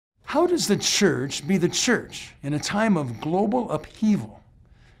How does the church be the church in a time of global upheaval?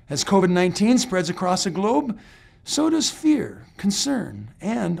 As COVID-19 spreads across the globe, so does fear, concern,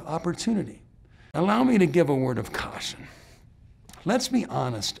 and opportunity. Allow me to give a word of caution. Let's be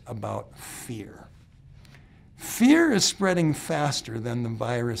honest about fear. Fear is spreading faster than the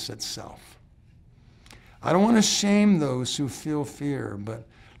virus itself. I don't want to shame those who feel fear, but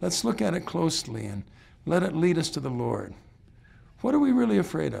let's look at it closely and let it lead us to the Lord. What are we really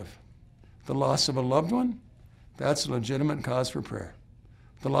afraid of? The loss of a loved one? That's a legitimate cause for prayer.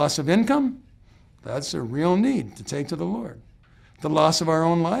 The loss of income? That's a real need to take to the Lord. The loss of our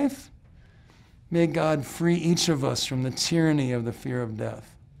own life? May God free each of us from the tyranny of the fear of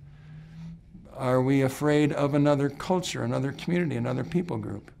death. Are we afraid of another culture, another community, another people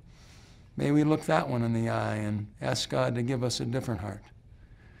group? May we look that one in the eye and ask God to give us a different heart.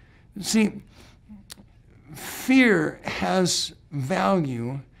 See, fear has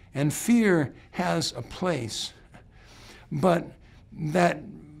value and fear has a place, but that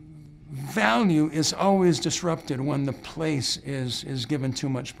value is always disrupted when the place is given too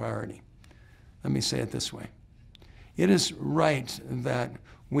much priority. Let me say it this way. It is right that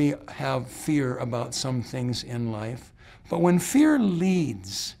we have fear about some things in life, but when fear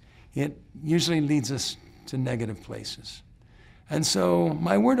leads, it usually leads us to negative places. And so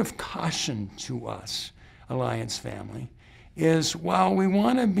my word of caution to us, Alliance family, is while we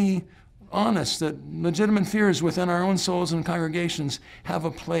want to be honest that legitimate fears within our own souls and congregations have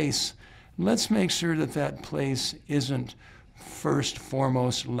a place, let's make sure that that place isn't first,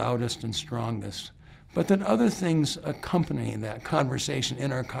 foremost, loudest, and strongest, but that other things accompany that conversation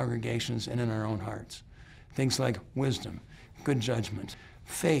in our congregations and in our own hearts. Things like wisdom, good judgment,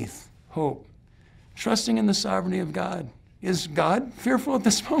 faith, hope, trusting in the sovereignty of God. Is God fearful at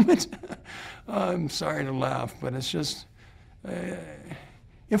this moment? I'm sorry to laugh, but it's just,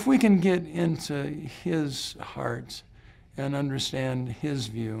 if we can get into his heart and understand his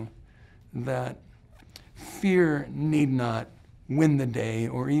view, that fear need not win the day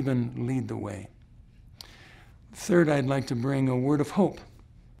or even lead the way. Third, I'd like to bring a word of hope.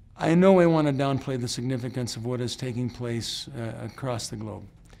 I know I want to downplay the significance of what is taking place across the globe.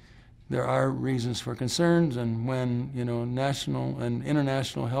 There are reasons for concerns, and when national and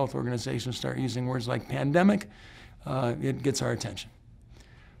international health organizations start using words like pandemic, it gets our attention.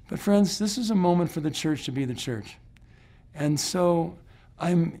 But friends, this is a moment for the church to be the church. And so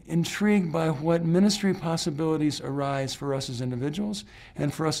I'm intrigued by what ministry possibilities arise for us as individuals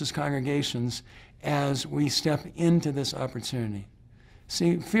and for us as congregations as we step into this opportunity.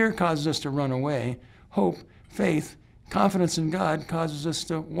 See, fear causes us to run away. Hope, faith, confidence in God causes us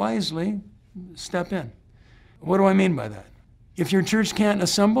to wisely step in. What do I mean by that? If your church can't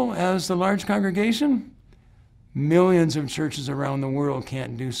assemble as the large congregation, millions of churches around the world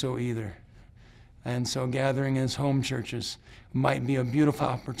can't do so either. And so gathering as home churches might be a beautiful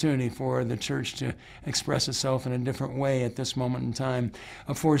opportunity for the church to express itself in a different way at this moment in time.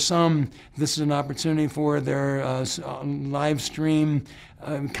 For some, this is an opportunity for their live stream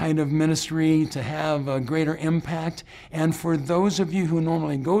kind of ministry to have a greater impact. And for those of you who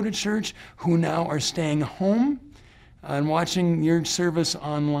normally go to church, who now are staying home and watching your service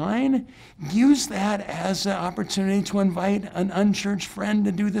online, use that as an opportunity to invite an unchurched friend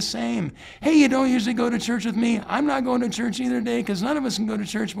to do the same. Hey, you don't usually go to church with me. I'm not going to church either day because none of us can go to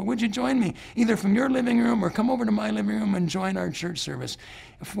church, but would you join me either from your living room or come over to my living room and join our church service?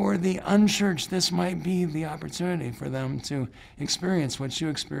 For the unchurched, this might be the opportunity for them to experience what you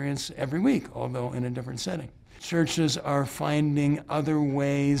experience every week, although in a different setting. Churches are finding other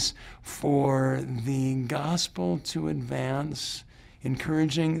ways for the gospel to advance,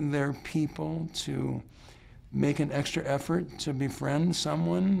 encouraging their people to make an extra effort to befriend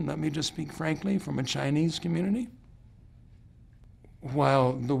someone, let me just speak frankly, from a Chinese community.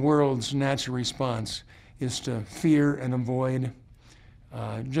 While the world's natural response is to fear and avoid,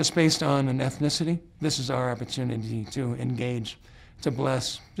 just based on an ethnicity, this is our opportunity to engage, to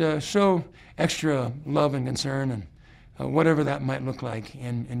bless, to show extra love and concern, and whatever that might look like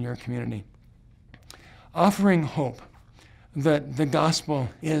in your community. Offering hope that the gospel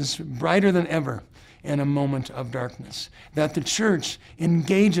is brighter than ever in a moment of darkness, that the church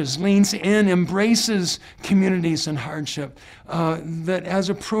engages, leans in, embraces communities in hardship, that as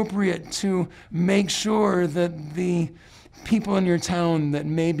appropriate to make sure that the people in your town that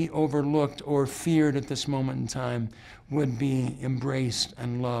may be overlooked or feared at this moment in time would be embraced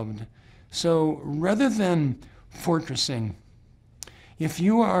and loved. So rather than fortressing, if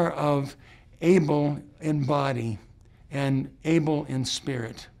you are of able in body and able in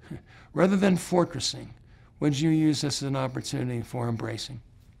spirit, rather than fortressing, would you use this as an opportunity for embracing?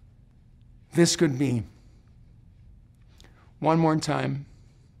 this could be one more time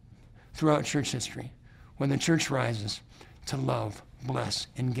throughout church history when the church rises to love, bless,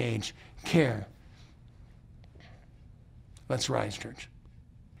 engage, care. Let's rise, church.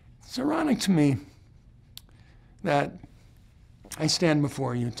 It's ironic to me that I stand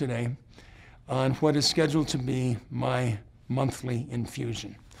before you today on what is scheduled to be my monthly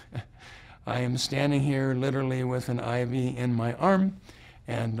infusion. I am standing here literally with an IV in my arm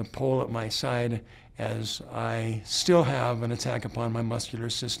and a pole at my side as I still have an attack upon my muscular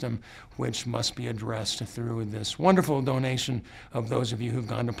system, which must be addressed through this wonderful donation of those of you who've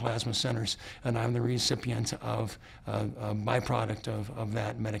gone to plasma centers, and I'm the recipient of a byproduct of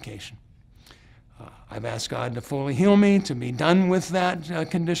that medication. I've asked God to fully heal me, to be done with that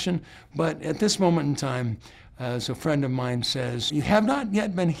condition, but at this moment in time, as a friend of mine says, you have not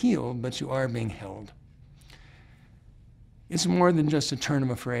yet been healed, but you are being held. It's more than just a turn of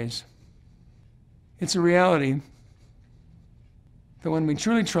a phrase. It's a reality that when we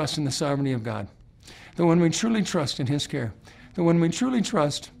truly trust in the sovereignty of God, that when we truly trust in His care, that when we truly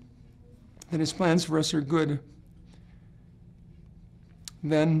trust that His plans for us are good,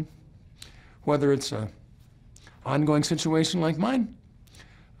 then whether it's an ongoing situation like mine,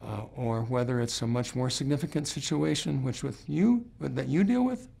 or whether it's a much more significant situation that you deal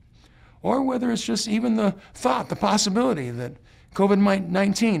with, or whether it's just even the thought, the possibility that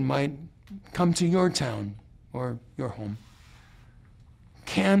COVID-19 might come to your town or your home.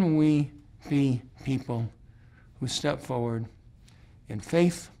 Can we be people who step forward in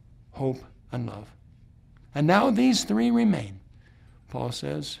faith, hope, and love? And now these three remain. Paul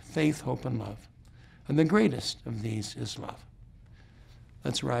says, faith, hope, and love. And the greatest of these is love.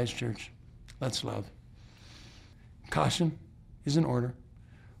 Let's rise, church. Let's love. Caution is in order.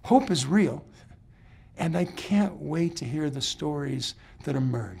 Hope is real. And I can't wait to hear the stories that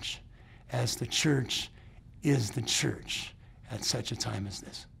emerge as the church is the church at such a time as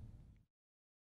this.